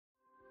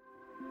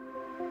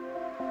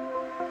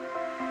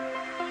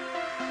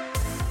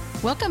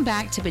Welcome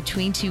back to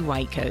Between Two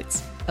White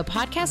Coats, a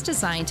podcast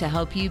designed to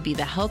help you be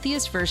the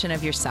healthiest version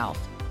of yourself.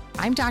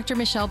 I'm Dr.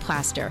 Michelle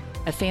Plaster,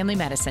 a family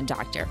medicine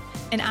doctor.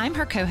 And I'm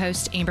her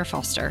co-host, Amber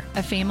Foster,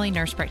 a family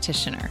nurse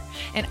practitioner.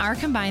 In our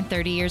combined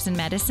 30 years in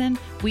medicine,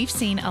 we've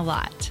seen a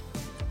lot.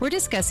 We're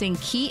discussing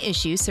key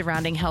issues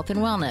surrounding health and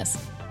wellness,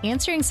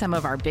 answering some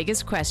of our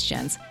biggest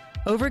questions,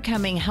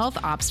 overcoming health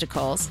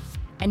obstacles,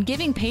 and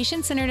giving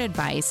patient-centered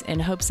advice in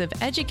hopes of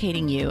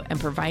educating you and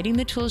providing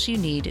the tools you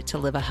need to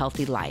live a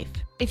healthy life.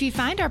 If you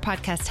find our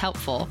podcast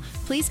helpful,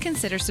 please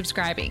consider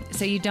subscribing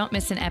so you don't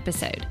miss an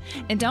episode.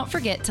 And don't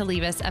forget to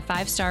leave us a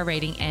 5-star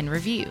rating and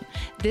review.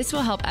 This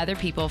will help other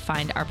people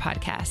find our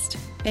podcast.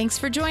 Thanks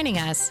for joining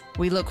us.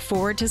 We look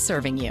forward to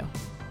serving you.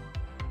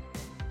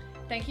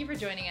 Thank you for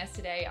joining us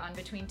today on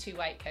Between Two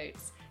White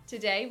Coats.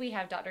 Today we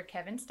have Dr.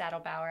 Kevin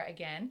Stadelbauer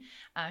again.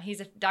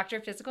 He's a doctor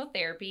of physical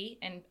therapy,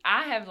 and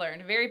I have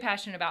learned very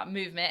passionate about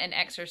movement and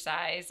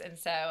exercise, and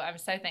so I'm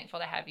so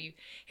thankful to have you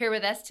here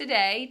with us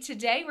today.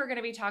 Today we're going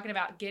to be talking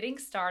about getting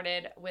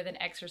started with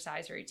an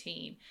exercise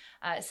routine.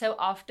 So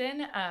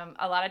often,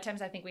 a lot of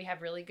times I think we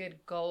have really good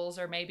goals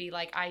or maybe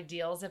like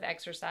ideals of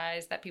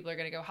exercise that people are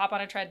going to go hop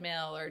on a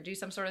treadmill or do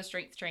some sort of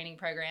strength training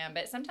program,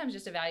 but sometimes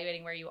just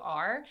evaluating where you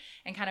are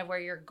and kind of where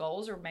your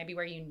goals or maybe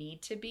where you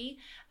need to be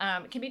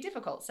can be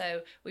difficult.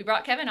 So we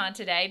brought Kevin on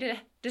today to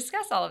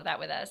discuss all of that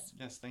with us.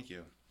 Yes, thank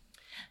you.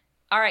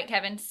 All right,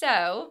 Kevin.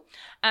 So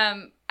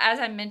as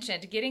I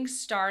mentioned, getting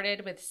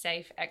started with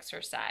safe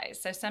exercise.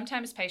 So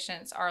sometimes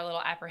patients are a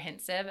little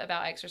apprehensive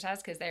about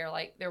exercise because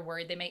they're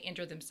worried they may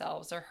injure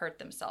themselves or hurt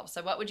themselves.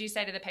 So what would you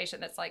say to the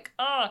patient that's like,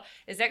 oh,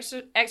 is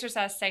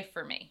exercise safe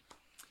for me?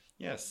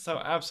 Yes,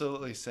 so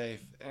absolutely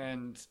safe.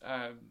 And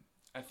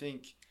I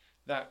think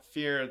that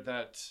fear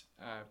that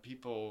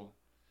people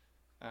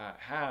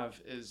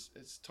have is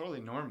totally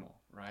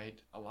normal,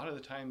 right? A lot of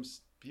the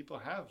times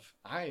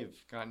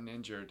I've gotten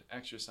injured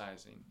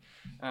exercising.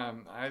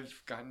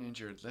 I've gotten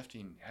injured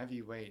lifting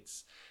heavy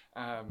weights.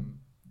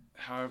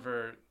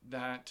 However,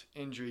 that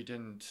injury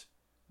didn't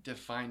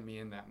define me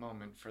in that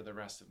moment for the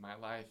rest of my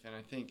life. And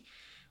I think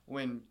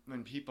when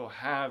people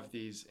have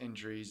these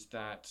injuries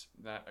that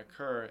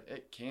occur,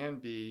 it can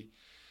be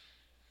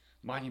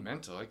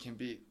monumental. It can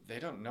be, they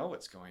don't know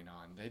what's going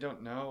on. They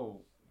don't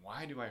know,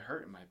 why do I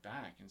hurt in my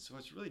back? And so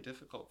it's really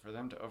difficult for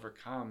them to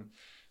overcome.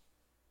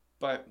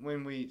 But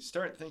when we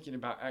start thinking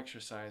about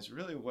exercise,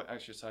 really what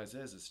exercise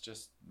is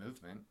just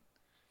movement,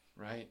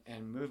 right?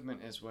 And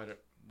movement is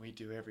what we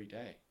do every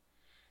day.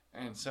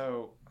 And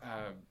so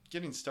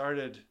getting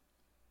started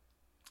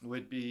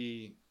would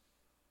be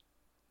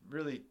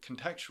really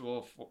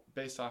contextual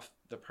based off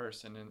the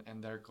person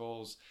and their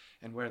goals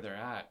and where they're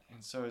at.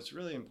 And so it's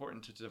really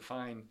important to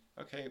define,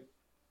 okay,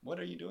 what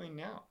are you doing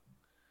now?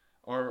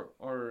 Or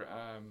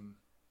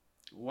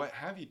what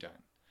have you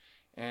done?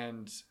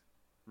 And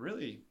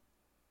really,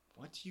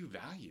 what do you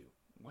value?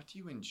 What do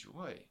you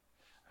enjoy?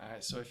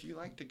 So if you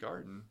like to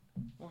garden,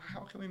 well,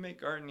 how can we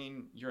make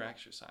gardening your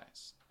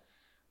exercise?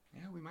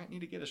 Yeah, we might need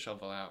to get a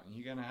shovel out, and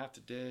you're going to have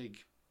to dig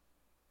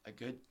a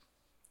good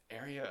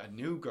area, a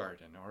new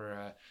garden,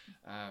 or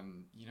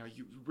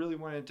you really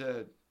wanted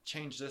to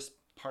change this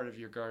part of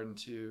your garden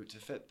to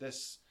fit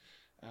this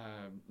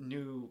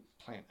new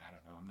plant. I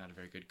don't know. I'm not a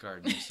very good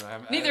gardener, so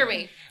Neither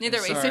we.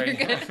 So you're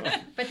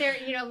good. But there,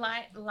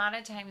 a lot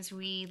of times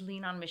we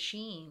lean on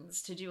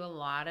machines to do a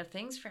lot of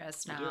things for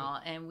us now,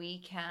 and we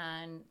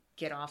can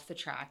get off the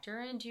tractor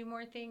and do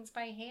more things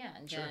by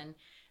hand. Sure.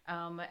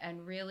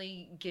 And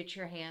really get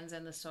your hands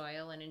in the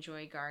soil and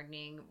enjoy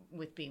gardening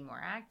with being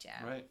more active.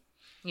 Right.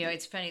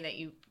 It's funny that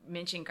you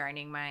mentioned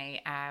gardening.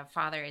 My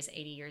father is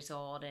 80 years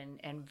old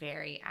and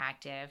very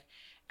active.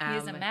 He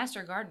is a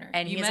master gardener.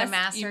 And he's a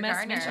master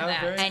gardener.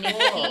 And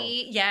cool.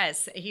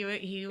 he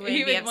would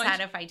be upset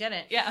if I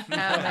didn't.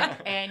 Yeah.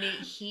 And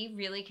he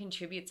really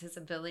contributes his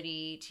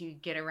ability to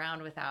get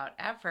around without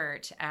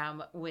effort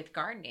with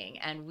gardening.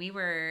 And we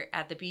were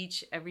at the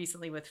beach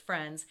recently with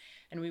friends,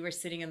 and we were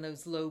sitting in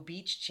those low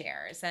beach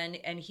chairs.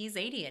 And he's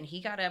 80, and he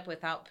got up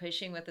without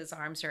pushing with his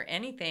arms or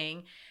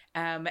anything.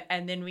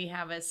 And then we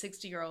have a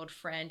 60-year-old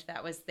friend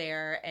that was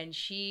there, and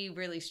she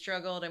really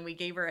struggled, and we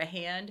gave her a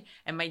hand.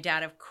 And my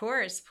dad, of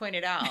course,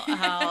 pointed out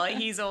how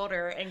he's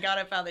older and got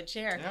up out of the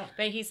chair. Yeah.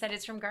 But he said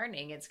it's from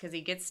gardening. It's because he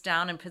gets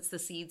down and puts the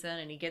seeds in,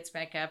 and he gets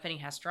back up, and he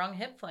has strong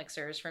hip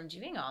flexors from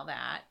doing all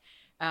that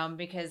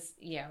because,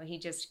 he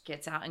just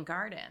gets out and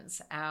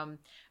gardens.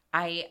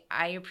 I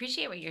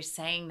appreciate what you're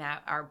saying,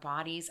 that our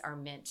bodies are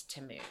meant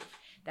to move,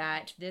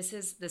 that this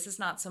is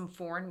not some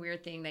foreign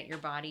weird thing that your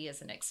body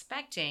isn't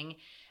expecting.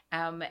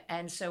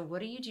 And so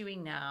what are you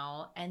doing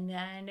now? And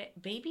then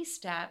baby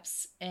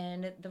steps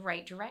in the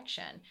right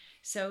direction.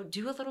 So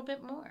do a little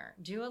bit more.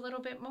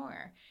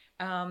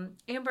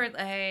 Amber,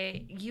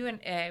 you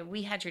and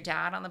we had your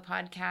dad on the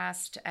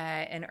podcast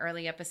in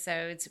early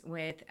episodes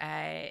with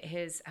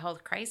his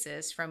health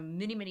crisis from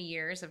many, many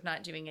years of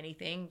not doing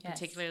anything, Yes.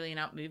 particularly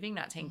not moving,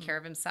 not taking Mhm. care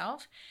of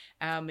himself.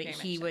 Very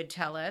He much so. would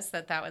tell us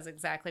that that was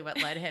exactly what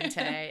led him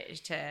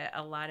to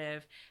a lot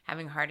of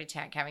having heart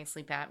attack, having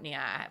sleep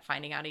apnea,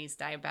 finding out he's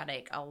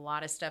diabetic, a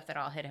lot of stuff that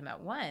all hit him at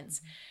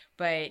once.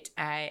 But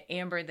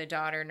Amber, the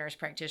daughter, nurse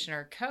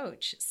practitioner,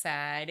 coach,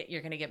 said,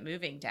 "You're going to get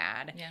moving,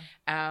 Dad."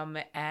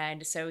 Yeah.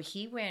 And so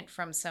he went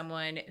from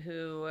someone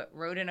who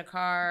rode in a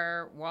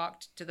car,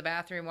 walked to the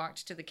bathroom,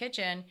 walked to the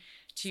kitchen,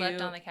 to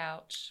Slept on the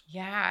couch.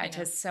 yeah, you know.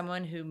 to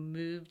someone who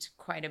moved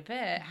quite a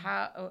bit.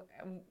 How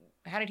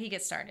did he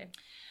get started?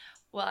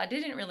 Well, I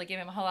didn't really give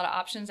him a whole lot of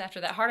options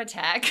after that heart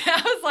attack.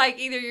 I was like,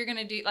 either you're going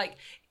to do like,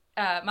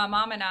 my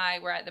mom and I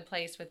were at the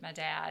place with my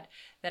dad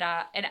that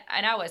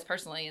I was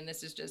personally, and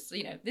this is just,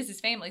 this is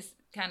families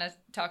kind of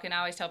talking. I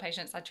always tell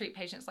patients, I treat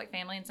patients like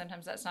family, and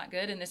sometimes that's not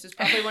good. And this is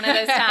probably one of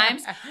those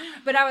times.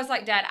 But I was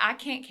like, Dad, I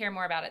can't care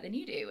more about it than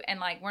you do. And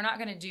like, we're not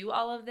going to do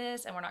all of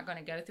this, and we're not going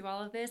to go through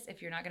all of this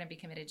if you're not going to be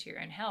committed to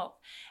your own health.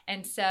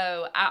 And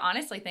so I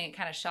honestly think it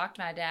kind of shocked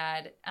my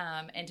dad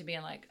into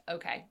being like,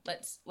 okay,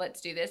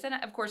 let's do this. And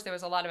of course, there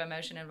was a lot of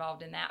emotion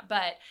involved in that.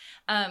 But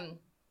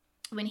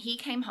when he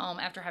came home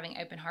after having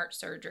open heart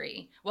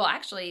surgery, well,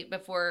 actually,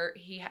 before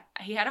he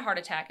had a heart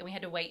attack, and we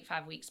had to wait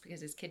 5 weeks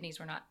because his kidneys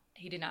were not,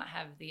 he did not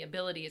have the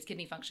ability, his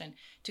kidney function,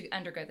 to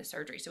undergo the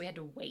surgery. So we had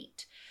to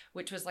wait,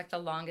 which was like the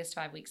longest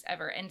 5 weeks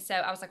ever. And so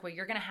I was like, well,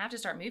 you're going to have to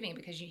start moving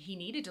because he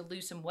needed to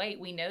lose some weight.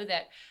 We know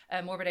that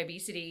morbid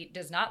obesity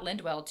does not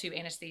lend well to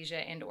anesthesia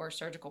and or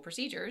surgical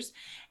procedures.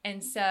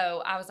 And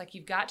so I was like,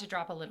 you've got to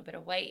drop a little bit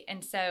of weight.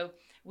 And so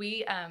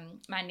we,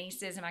 my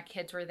nieces and my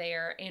kids were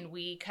there, and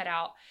we cut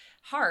out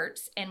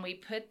hearts and we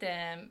put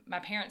them, my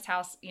parents'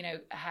 house,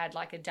 had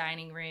like a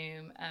dining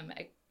room,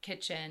 a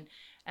kitchen,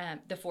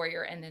 the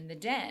foyer, and then the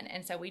den.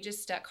 And so we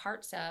just stuck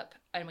hearts up,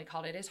 and we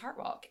called it his heart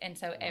walk. And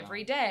so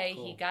every day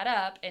he got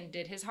up and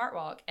did his heart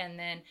walk. And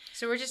then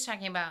So we're just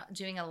talking about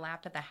doing a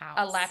lap at the house.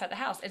 a lap at the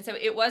house. And so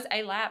it was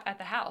a lap at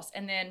the house.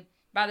 And then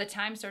by the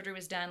time surgery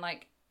was done,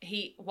 like,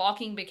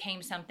 walking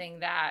became something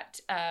that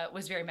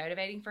was very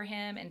motivating for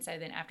him. And so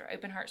then after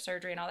open heart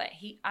surgery and all that,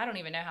 I don't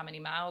even know how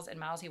many miles and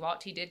miles he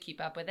walked. He did keep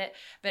up with it.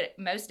 But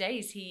most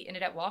days he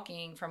ended up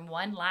walking from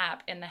 1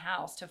 lap in the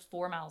house to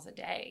 4 miles a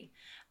day.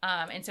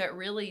 And so it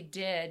really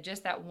did,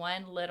 just that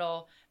one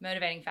little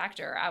motivating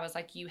factor. I was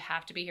like, you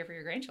have to be here for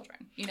your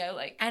grandchildren,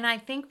 And I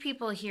think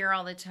people hear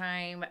all the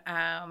time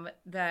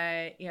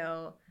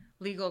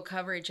legal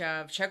coverage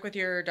of check with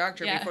your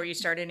doctor before you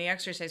start any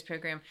exercise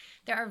program.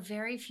 There are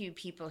very few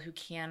people who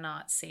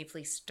cannot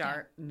safely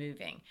start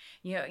moving.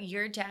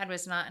 Your dad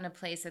was not in a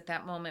place at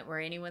that moment where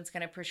anyone's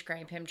going to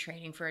prescribe him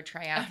training for a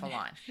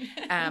triathlon.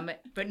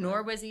 But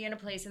nor was he in a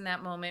place in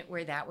that moment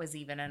where that was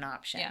even an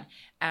option.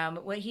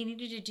 What he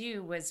needed to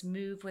do was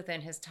move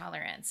within his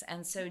tolerance.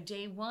 And so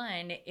day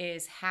 1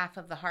 is half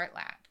of the heart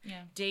lap.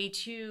 Yeah. Day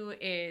 2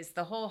 is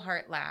the whole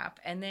heart lap.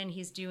 And then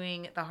he's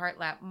doing the heart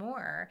lap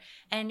more.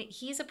 And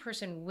he's a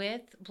person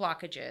with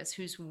blockages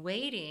who's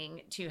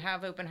waiting to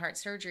have open heart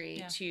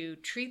surgery to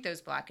treat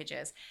those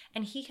blockages.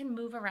 And he can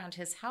move around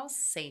his house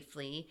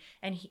safely.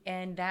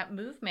 And that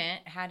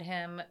movement had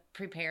him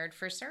prepared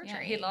for surgery.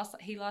 Yeah, he lost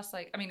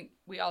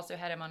we also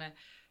had him on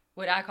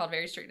what I called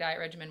very strict diet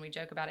regimen. We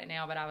joke about it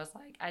now, but I was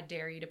like, I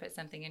dare you to put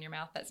something in your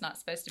mouth that's not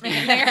supposed to be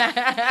in there.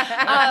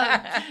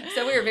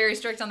 So we were very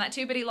strict on that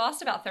too. But he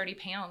lost about 30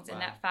 pounds in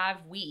that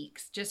 5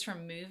 weeks just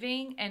from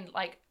moving and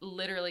like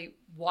literally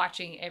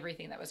watching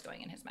everything that was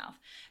going in his mouth.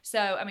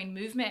 So,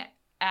 movement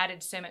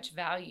added so much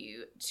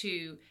value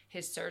to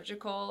his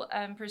surgical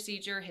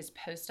procedure, his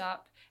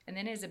post-op, and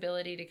then his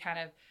ability to kind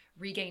of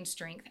regain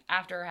strength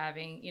after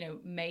having,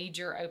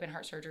 major open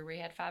heart surgery where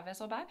he had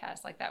 5-vessel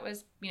bypass. Like that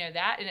was,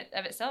 that in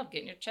of itself,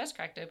 getting your chest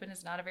cracked open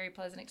is not a very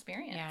pleasant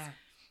experience.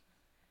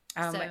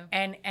 Yeah.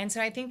 And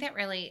so I think that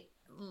really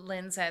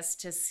lends us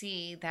to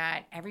see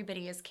that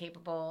everybody is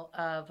capable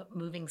of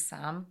moving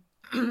some.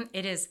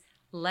 It is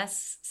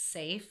less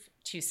safe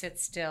to sit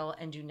still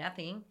and do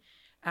nothing.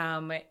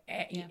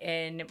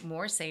 And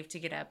more safe to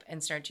get up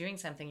and start doing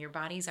something. Your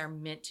bodies are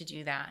meant to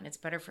do that, and it's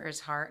better for his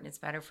heart, and it's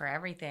better for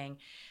everything.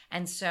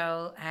 And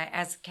so,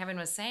 as Kevin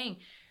was saying,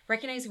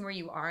 recognizing where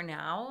you are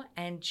now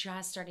and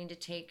just starting to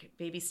take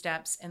baby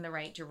steps in the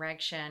right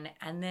direction,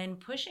 and then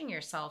pushing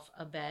yourself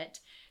a bit.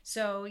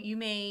 So you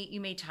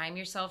may time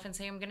yourself and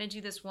say, I'm going to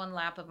do this 1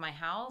 lap of my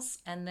house,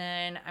 and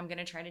then I'm going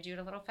to try to do it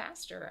a little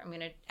faster. I'm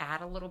going to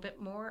add a little bit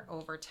more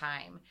over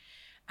time.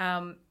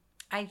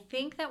 I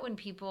think that when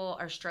people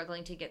are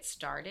struggling to get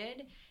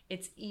started,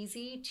 it's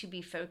easy to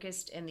be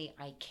focused in the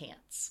I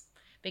can'ts.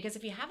 Because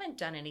if you haven't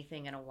done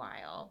anything in a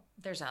while,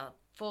 there's a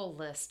full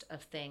list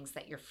of things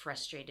that you're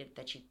frustrated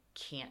that you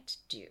can't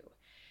do.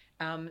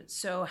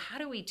 So how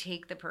do we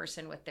take the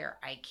person with their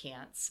I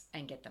can'ts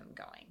and get them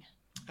going?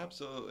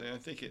 Absolutely. I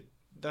think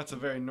that's a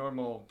very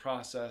normal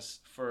process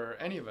for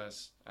any of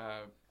us,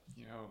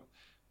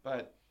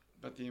 but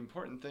the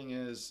important thing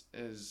is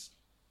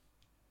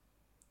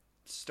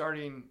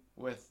starting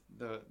with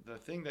the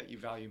thing that you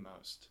value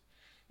most.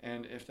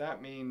 And if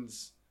that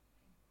means,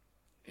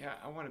 yeah,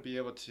 I want to be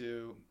able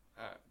to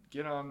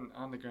get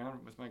on the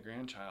ground with my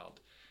grandchild,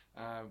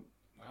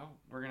 well,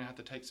 we're going to have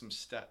to take some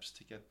steps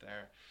to get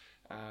there.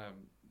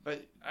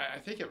 But I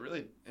think it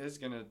really is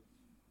going to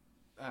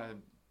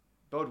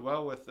bode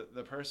well with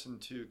the person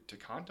to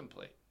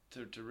contemplate,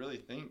 to really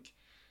think,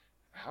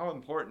 how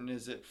important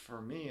is it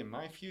for me in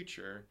my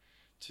future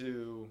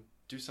to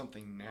do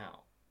something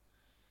now?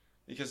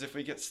 Because if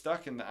we get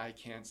stuck in the I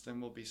can'ts,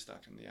 then we'll be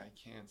stuck in the I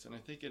can'ts. And I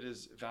think it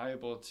is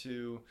valuable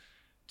to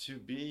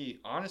be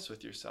honest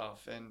with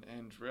yourself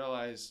and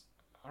realize,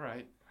 all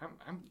right,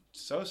 I'm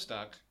so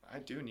stuck, I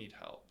do need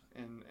help.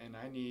 And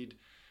I need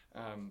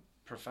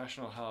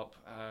professional help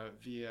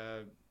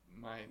via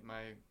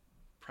my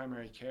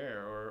primary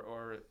care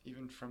or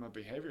even from a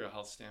behavioral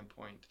health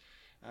standpoint.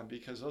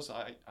 Because those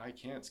I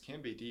can'ts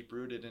can be deep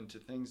rooted into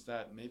things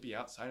that may be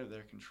outside of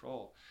their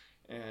control,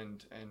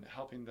 and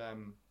helping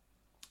them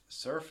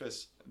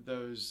surface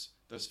those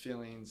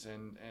feelings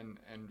and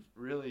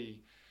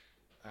really,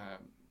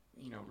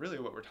 really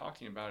what we're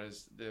talking about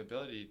is the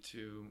ability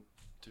to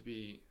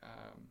be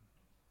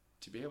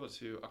able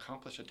to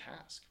accomplish a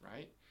task,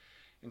 right?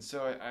 And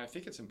so I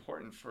think it's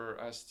important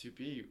for us to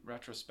be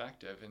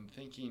retrospective and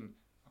thinking,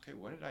 okay,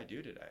 what did I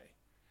do today?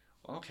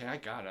 Well, okay, I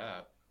got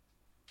up.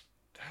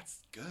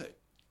 That's good,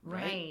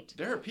 right?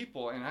 There are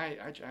people, and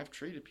I've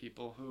treated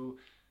people who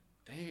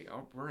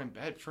were in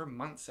bed for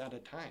months at a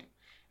time,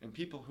 and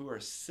people who are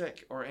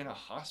sick or in a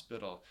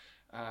hospital.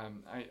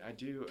 I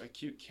do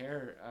acute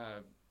care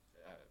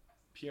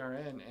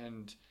PRN,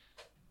 and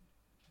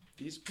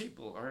these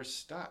people are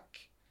stuck.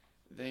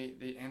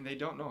 They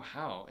don't know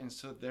how, and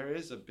so there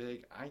is a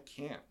big I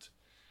can't.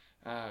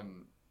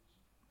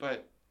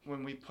 But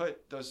when we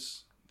put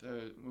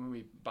when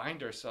we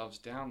bind ourselves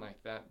down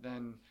like that,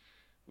 then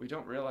we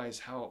don't realize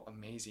how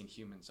amazing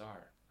humans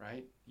are,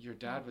 right? Your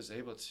dad was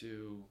able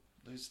to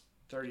lose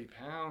 30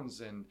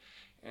 pounds and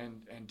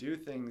do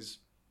things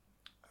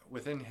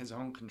within his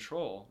own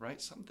control,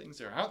 right? Some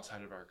things are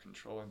outside of our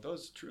control, and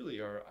those truly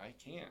are I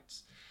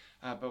can'ts.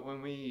 But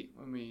when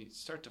we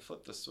start to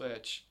flip the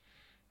switch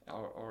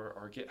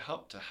or get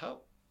help to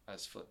help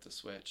us flip the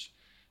switch,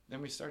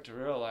 then we start to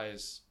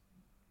realize,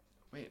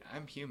 wait,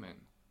 I'm human.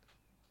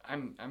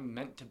 I'm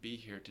meant to be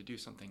here to do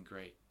something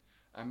great.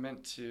 I'm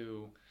meant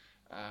to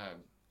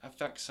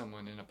affect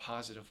someone in a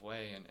positive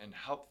way and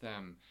help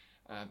them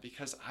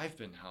because I've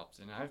been helped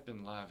and I've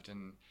been loved.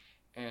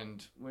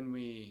 And when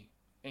we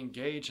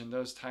engage in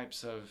those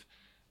types of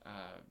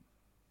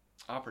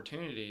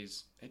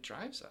opportunities, it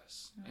drives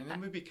us. And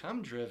then we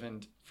become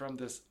driven from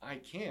this I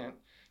can't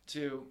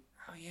to,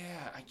 oh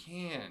yeah, I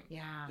can.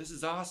 Yeah. This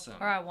is awesome.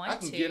 Or I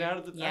can get out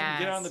of the Yes. I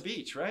can get on the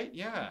beach, right?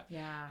 Yeah.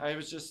 Yeah. I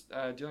was just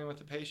dealing with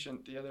a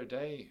patient the other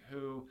day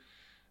who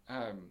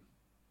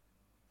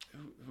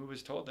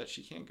was told that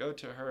she can't go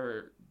to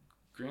her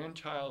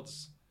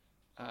grandchild's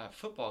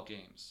football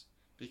games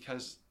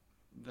because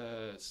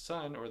the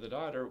son or the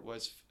daughter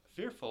was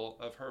fearful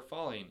of her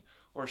falling,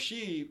 or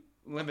she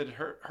limited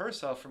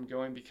herself from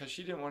going because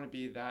she didn't want to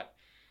be that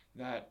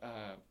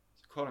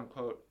quote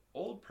unquote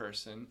old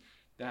person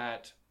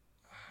that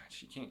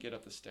she can't get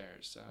up the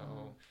stairs. So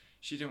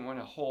she didn't want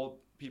to hold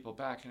people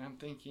back. And I'm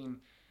thinking,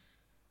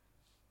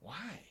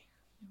 why?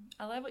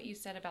 I love what you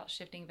said about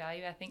shifting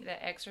value. I think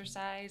that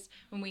exercise,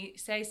 when we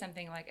say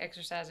something like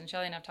exercise, and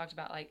Shelly and I've talked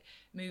about like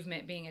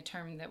movement being a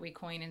term that we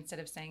coin instead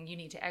of saying you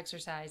need to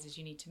exercise is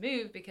you need to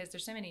move, because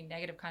there's so many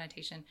negative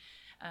connotation,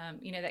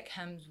 that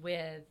comes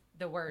with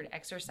the word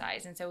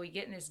exercise. And so we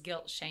get in this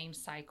guilt shame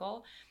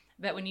cycle.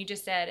 But when you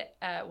just said,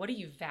 what do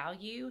you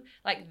value?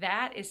 Like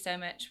that is so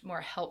much more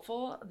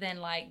helpful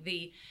than like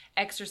the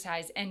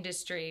exercise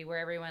industry where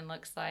everyone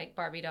looks like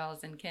Barbie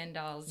dolls and Ken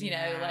dolls, you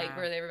know, like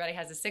where everybody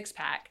has a six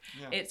pack.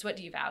 Yeah. It's what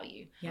do you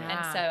value? Yeah.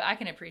 And so I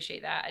can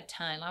appreciate that a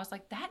ton. I was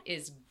like, that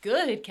is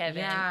good,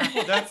 Kevin. Yeah.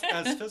 Well, that's,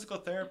 as physical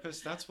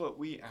therapists, that's what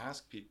we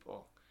ask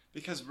people.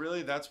 Because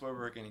really that's where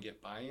we're going to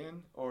get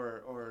buy-in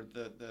or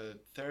the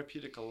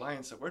therapeutic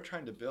alliance that we're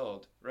trying to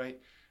build, right?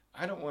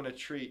 I don't want to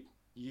treat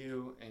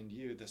you and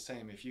you the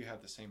same if you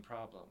have the same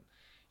problem.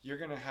 You're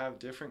going to have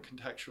different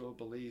contextual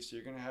beliefs.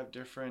 You're going to have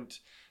different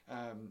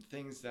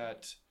things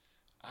that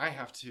I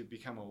have to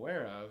become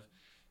aware of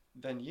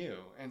than you.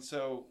 And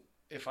so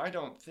if I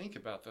don't think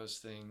about those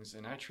things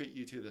and I treat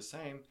you two the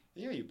same,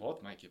 yeah, you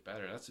both might get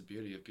better. That's the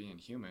beauty of being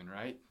human,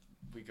 right?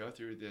 We go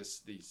through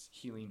these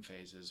healing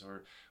phases,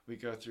 or we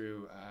go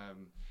through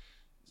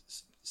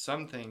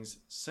some things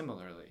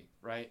similarly,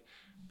 right?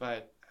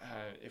 But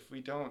if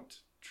we don't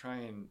try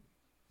and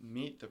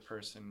meet the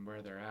person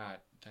where they're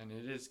at, then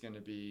it is going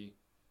to be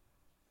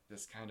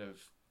this kind of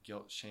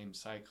guilt shame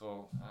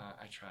cycle.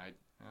 I tried,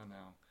 I don't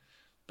know.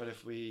 But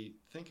if we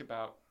think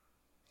about,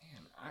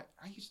 man,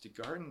 I used to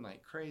garden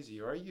like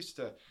crazy, or I used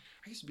to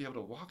be able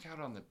to walk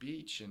out on the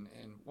beach and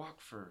walk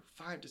for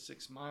 5 to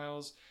 6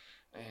 miles,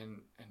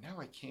 and now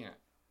I can't.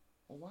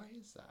 Well, why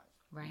is that?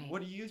 Right.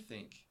 What do you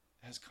think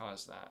has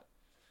caused that?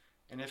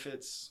 And if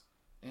it's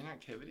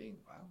inactivity,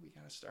 well, we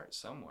got to start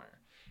somewhere.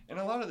 And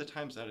a lot of the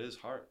times that is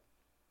hard.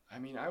 I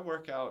mean, I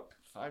work out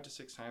 5 to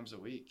 6 times a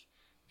week,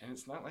 and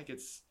it's not like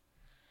it's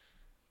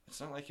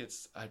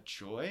a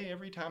joy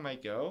every time I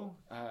go,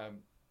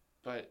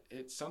 but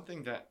it's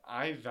something that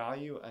I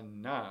value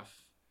enough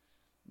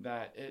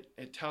that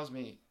it tells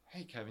me,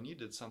 hey, Kevin, you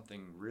did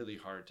something really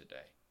hard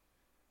today.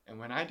 And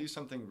when I do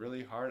something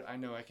really hard, I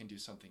know I can do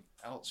something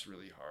else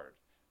really hard.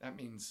 That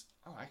means,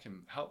 oh, I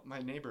can help my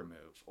neighbor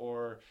move,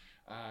 or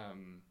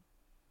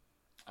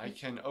I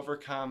can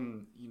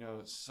overcome,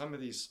 some of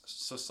these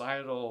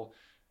societal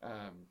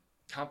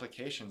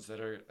complications that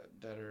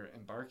are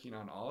embarking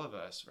on all of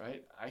us,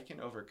 right? I can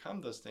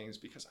overcome those things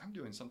because I'm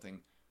doing something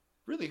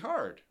really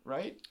hard,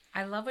 right?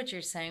 I love what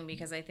you're saying,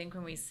 because I think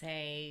when we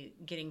say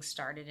getting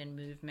started in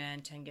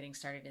movement and getting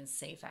started in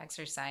safe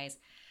exercise,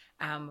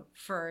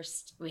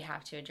 first we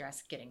have to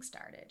address getting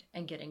started.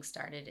 And getting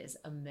started is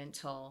a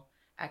mental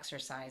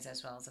exercise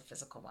as well as a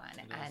physical one.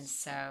 And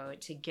so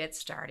to get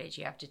started,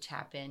 you have to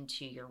tap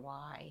into your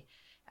why.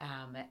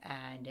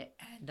 And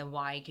the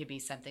why could be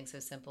something so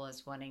simple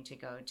as wanting to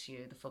go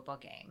to the football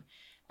game.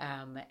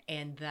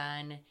 And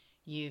then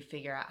you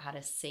figure out how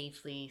to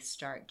safely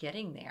start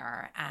getting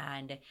there.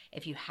 And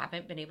if you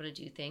haven't been able to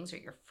do things, or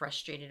you're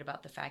frustrated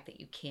about the fact that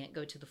you can't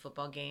go to the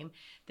football game,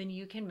 then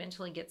you can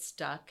mentally get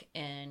stuck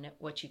in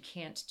what you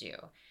can't do.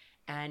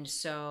 And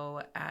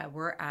so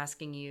we're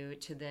asking you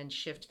to then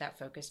shift that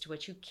focus to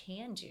what you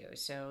can do.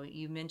 So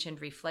you mentioned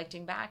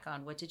reflecting back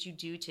on, what did you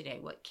do today?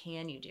 What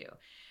can you do?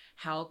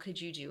 How could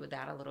you do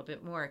that a little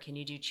bit more? Can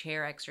you do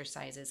chair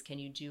exercises? Can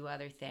you do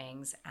other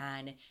things?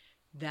 And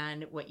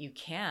then what you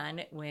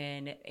can,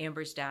 when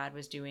Amber's dad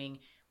was doing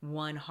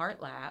one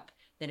heart lap,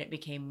 then it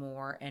became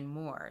more and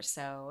more.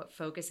 So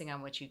focusing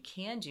on what you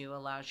can do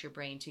allows your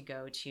brain to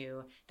go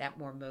to that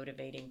more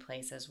motivating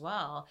place as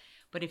well.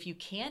 But if you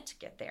can't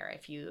get there,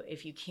 if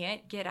you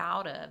can't get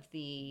out of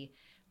the,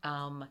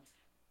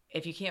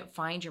 if you can't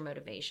find your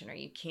motivation, or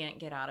you can't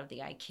get out of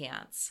the I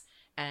can'ts,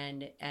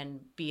 and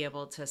be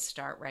able to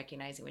start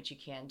recognizing what you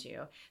can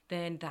do,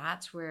 then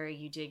that's where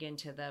you dig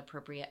into the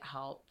appropriate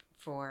help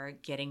for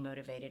getting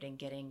motivated and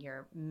getting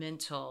your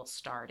mental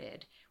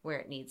started where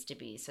it needs to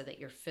be, so that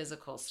your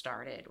physical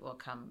started will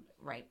come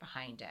right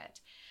behind it.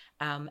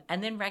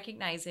 And then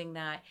recognizing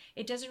that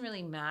it doesn't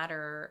really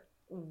matter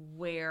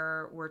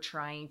where we're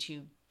trying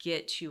to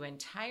get to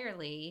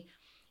entirely.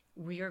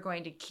 We are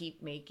going to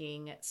keep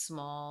making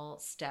small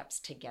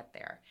steps to get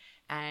there.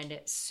 And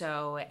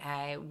so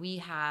we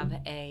have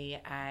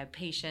a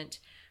patient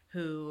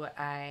who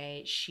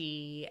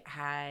she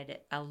had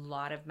a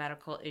lot of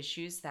medical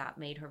issues that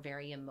made her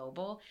very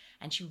immobile,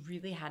 and she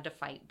really had to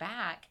fight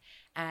back.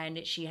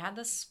 And she had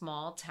the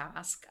small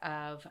task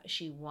of,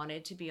 she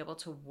wanted to be able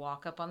to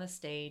walk up on the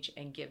stage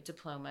and give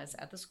diplomas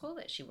at the school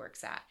that she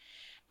works at.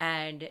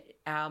 And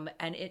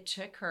it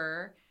took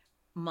her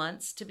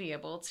months to be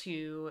able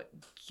to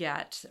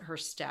get her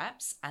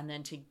steps and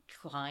then to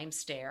climb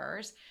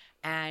stairs.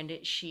 And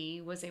she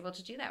was able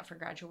to do that for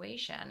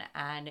graduation.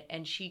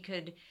 And she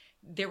could,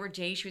 there were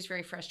days she was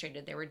very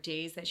frustrated. There were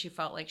days that she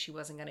felt like she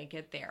wasn't going to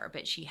get there,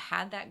 but she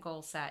had that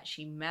goal set.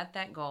 She met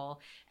that goal,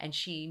 and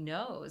she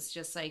knows,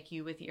 just like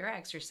you with your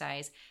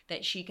exercise,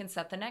 that she can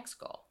set the next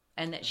goal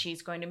and that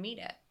she's going to meet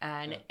it.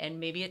 And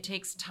maybe it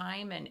takes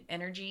time and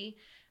energy,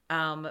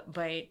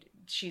 but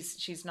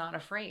she's not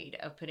afraid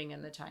of putting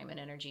in the time and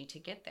energy to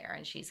get there.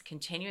 And she's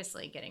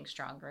continuously getting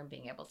stronger and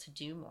being able to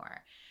do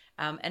more.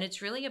 And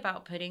it's really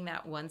about putting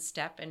that one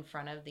step in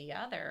front of the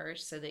other,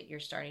 so that you're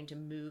starting to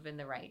move in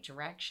the right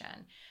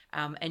direction,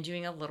 and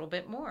doing a little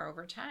bit more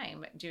over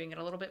time, doing it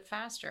a little bit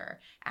faster,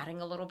 adding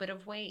a little bit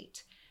of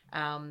weight.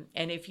 And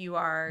if you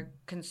are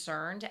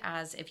concerned,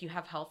 as if you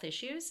have health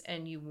issues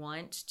and you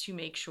want to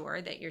make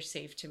sure that you're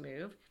safe to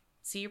move,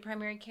 see your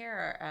primary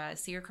care,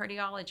 see your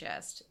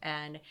cardiologist.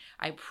 And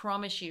I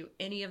promise you,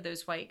 any of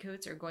those white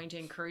coats are going to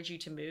encourage you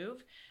to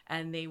move,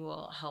 and they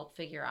will help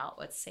figure out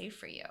what's safe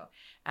for you.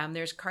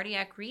 There's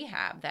cardiac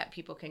rehab that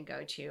people can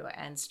go to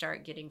and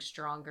start getting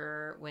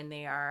stronger when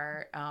they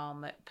are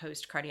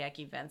post-cardiac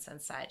events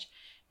and such.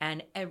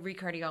 And every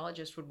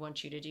cardiologist would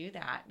want you to do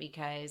that,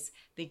 because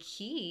the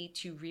key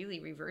to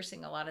really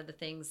reversing a lot of the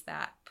things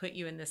that put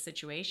you in this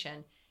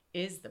situation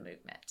is the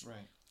movement.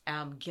 Right.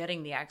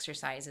 Getting the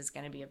exercise is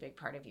going to be a big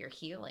part of your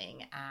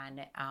healing,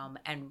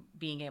 and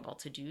being able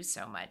to do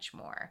so much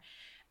more.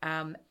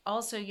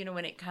 Also,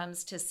 when it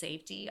comes to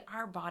safety,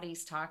 our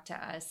bodies talk to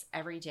us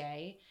every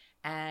day,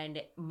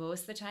 and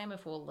most of the time,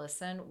 if we'll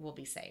listen, we'll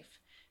be safe.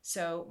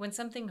 So when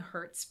something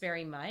hurts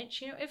very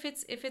much, if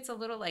it's a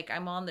little, like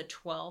I'm on the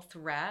 12th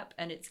rep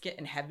and it's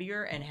getting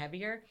heavier and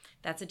heavier,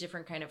 that's a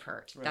different kind of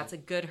hurt. Right. That's a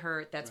good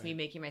hurt. That's me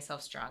making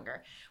myself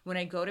stronger. When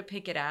I go to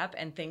pick it up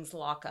and things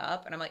lock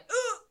up and I'm like,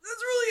 oh,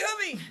 that's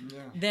really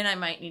heavy. Then I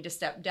might need to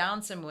step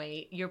down some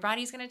weight. Your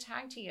body's going to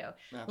tag to you.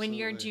 Absolutely. When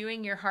you're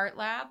doing your heart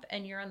lap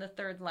and you're on the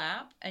 3rd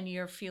lap and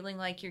you're feeling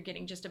like you're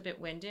getting just a bit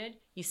winded,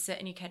 you sit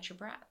and you catch your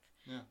breath.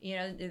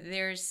 Yeah.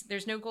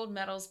 There's no gold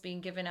medals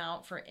being given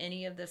out for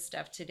any of this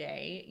stuff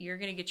today. You're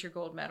going to get your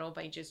gold medal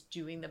by just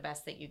doing the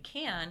best that you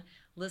can,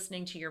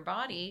 listening to your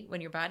body.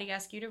 When your body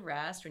asks you to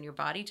rest, when your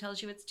body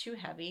tells you it's too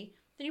heavy,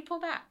 then you pull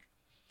back.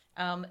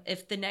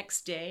 If the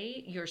next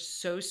day you're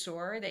so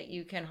sore that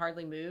you can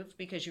hardly move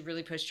because you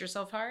really pushed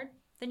yourself hard,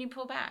 then you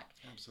pull back.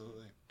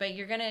 Absolutely. But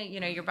you're going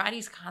to, your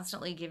body's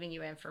constantly giving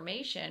you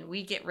information.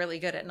 We get really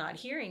good at not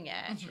hearing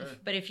it. Sure.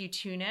 But if you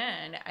tune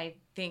in, I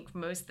think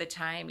most of the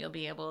time you'll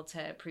be able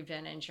to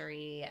prevent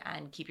injury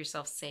and keep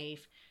yourself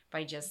safe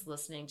by just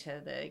listening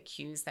to the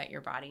cues that your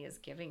body is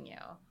giving you.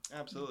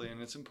 Absolutely.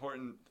 And it's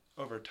important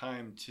over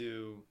time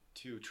to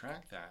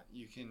track that.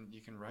 You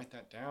can write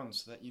that down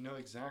so that you know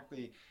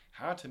exactly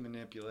how to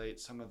manipulate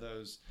some of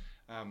those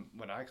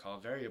what I call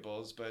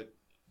variables, but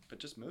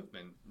just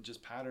movement,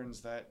 just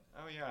patterns that,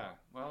 oh yeah,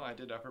 well, I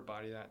did upper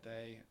body that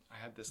day, I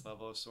had this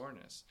level of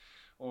soreness.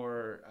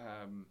 Or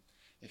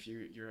if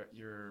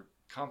you're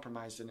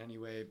compromised in any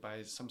way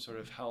by some sort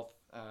of health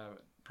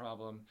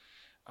problem,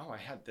 oh, I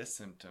had this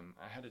symptom,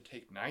 I had to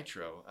take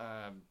nitro,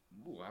 I'm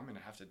going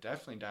to have to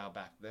definitely dial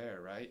back there,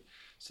 right?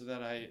 So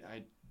that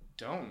I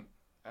don't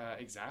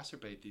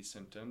exacerbate these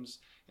symptoms,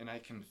 and I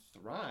can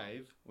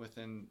thrive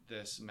within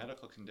this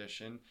medical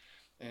condition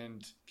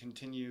and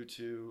continue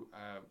to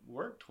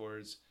work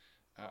towards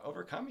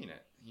overcoming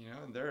it.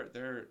 And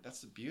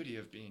that's the beauty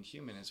of being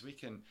human, is we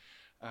can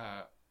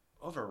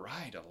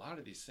override a lot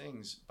of these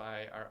things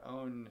by our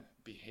own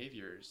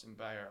behaviors and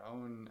by our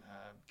own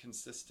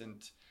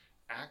consistent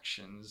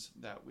actions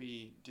that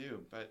we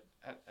do. But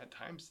at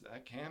times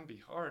that can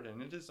be hard,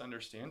 and it is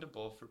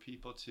understandable for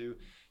people to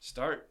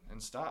start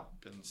and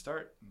stop and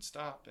start and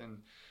stop.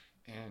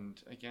 And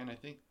again, I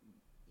think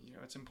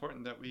it's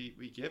important that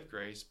we give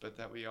grace, but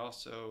that we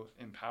also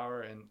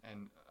empower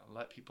and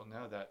let people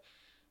know that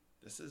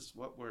this is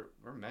what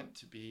we're meant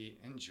to be,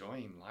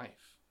 enjoying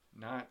life,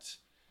 not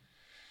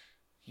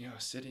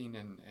sitting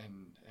and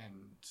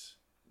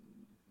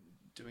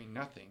doing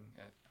nothing.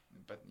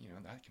 But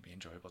that can be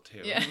enjoyable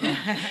too. Yeah.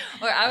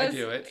 Well, I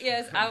do it.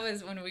 Yes, I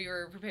was, when we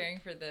were preparing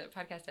for the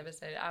podcast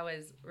episode, I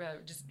was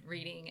just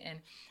reading, and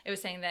it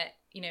was saying that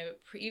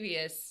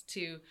previous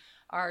to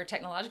our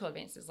technological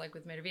advances, like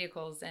with motor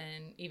vehicles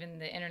and even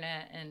the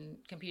internet and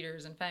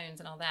computers and phones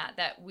and all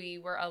that we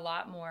were a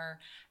lot more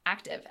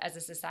active as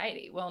a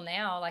society. Well,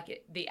 now,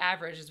 the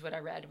average is what I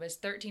read was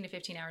 13 to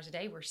 15 hours a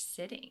day we're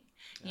sitting,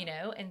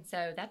 and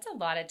so that's a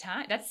lot of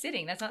time. That's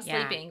sitting. That's not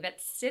sleeping.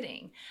 That's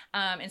sitting.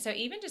 And so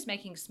even just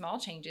making small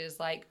changes,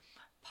 like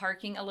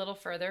parking a little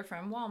further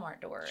from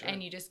Walmart door, Sure.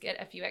 and you just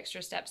get a few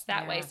extra steps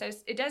that way. So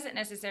it doesn't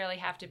necessarily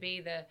have to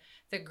be the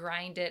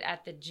grind it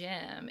at the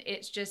gym.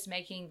 It's just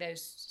making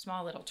those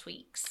small little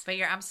tweaks. But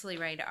you're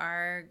absolutely right.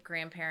 Our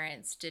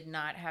grandparents did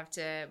not have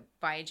to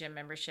buy a gym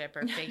membership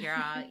or figure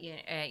out,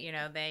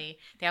 they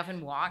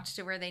often walked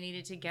to where they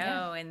needed to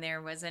go, and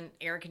there wasn't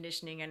air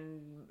conditioning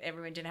and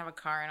everyone didn't have a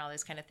car and all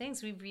those kind of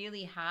things. We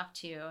really have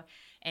to,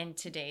 in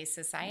today's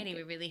society,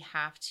 we really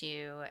have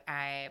to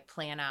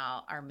plan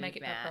out our movement.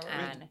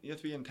 You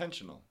have to be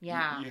intentional.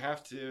 Yeah. You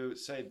have to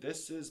say,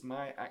 this is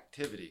my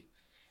activity.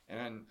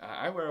 And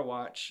I wear a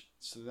watch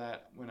so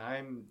that when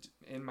I'm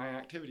in my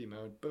activity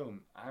mode,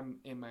 boom, I'm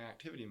in my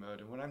activity mode.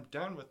 And when I'm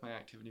done with my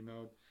activity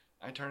mode,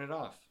 I turn it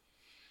off.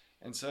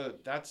 And so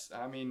that's,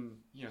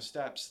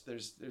 steps,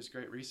 there's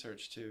great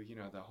research too,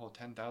 the whole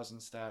 10,000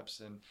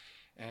 steps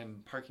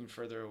and parking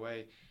further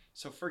away.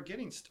 So for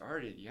getting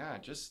started,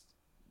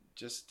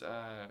 just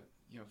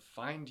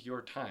find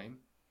your time.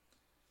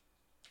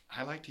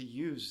 I like to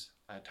use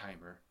a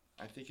timer.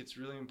 I think it's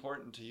really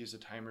important to use a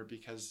timer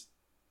because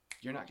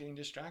you're not getting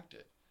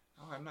distracted.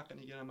 Oh, I'm not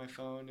going to get on my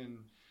phone and,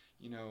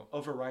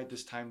 override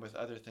this time with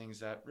other things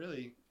that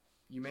really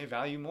you may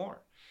value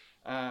more.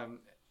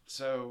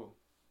 So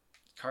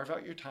carve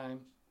out your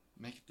time,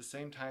 make it the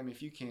same time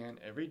if you can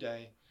every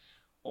day,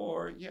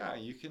 or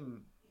you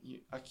can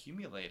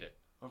accumulate it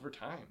over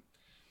time.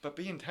 But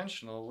be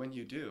intentional when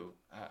you do.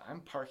 I'm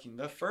parking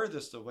the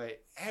furthest away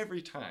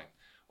every time,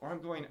 or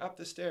I'm going up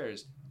the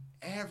stairs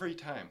every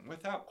time.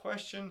 Without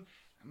question,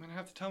 I'm going to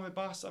have to tell my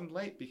boss I'm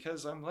late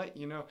because I'm late,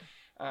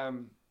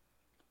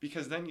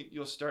 because then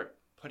you'll start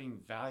putting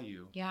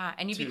value. Yeah,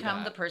 and you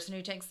become the person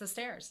who takes the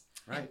stairs.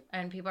 Right.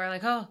 And people are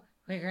like, oh,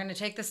 we're going to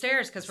take the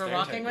stairs because we're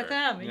walking with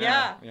them.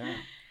 Yeah.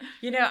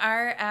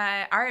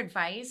 Our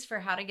advice for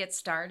how to get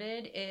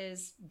started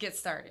is get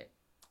stared.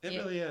 It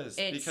really is,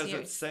 because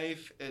it's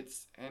safe.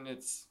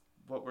 It's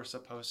what we're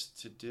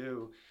supposed to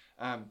do,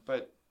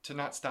 but to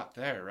not stop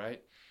there,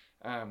 right?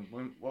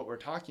 When what we're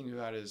talking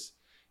about is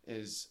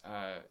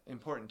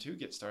important to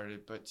get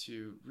started, but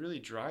to really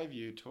drive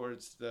you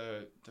towards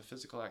the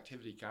physical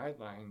activity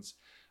guidelines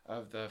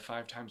of the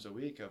 5 times a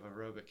week of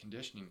aerobic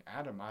conditioning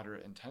at a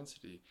moderate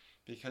intensity,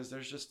 because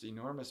there's just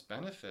enormous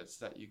benefits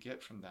that you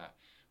get from that.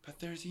 But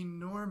there's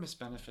enormous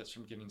benefits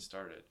from getting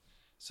started.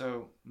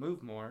 So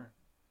move more,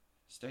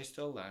 stay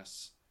still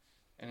less,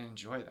 and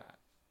enjoy that.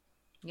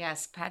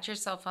 Yes, pat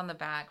yourself on the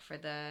back for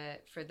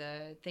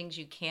the things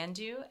you can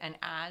do, and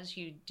as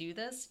you do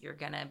this, you're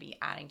going to be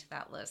adding to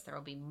that list. There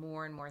will be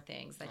more and more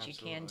things that you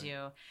can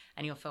do,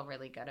 and you'll feel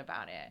really good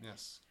about it.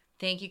 Yes.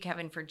 Thank you,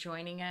 Kevin, for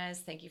joining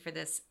us. Thank you for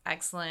this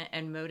excellent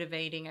and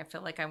motivating. I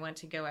feel like I want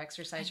to go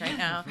exercise right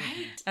now.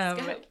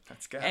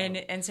 Let's go.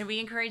 And so we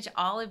encourage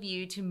all of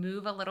you to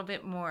move a little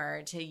bit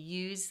more, to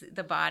use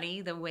the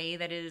body the way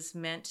that it is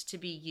meant to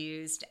be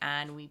used.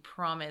 And we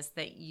promise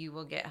that you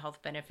will get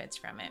health benefits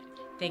from it.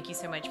 Thank you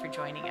so much for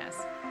joining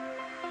us.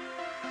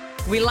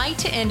 We like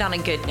to end on a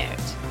good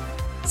note.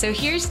 So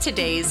here's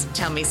today's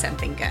Tell Me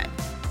Something Good.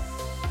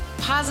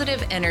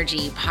 Positive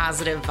energy,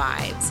 positive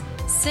vibes.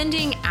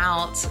 Sending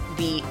out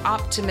the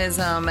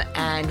optimism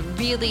and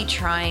really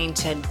trying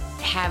to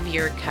have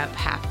your cup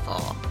half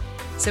full.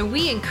 So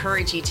we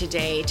encourage you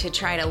today to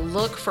try to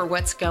look for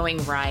what's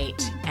going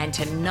right and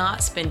to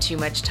not spend too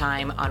much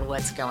time on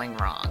what's going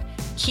wrong.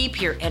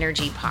 Keep your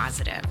energy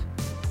positive.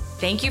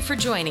 Thank you for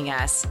joining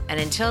us, and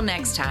until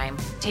next time,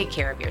 take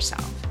care of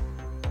yourself.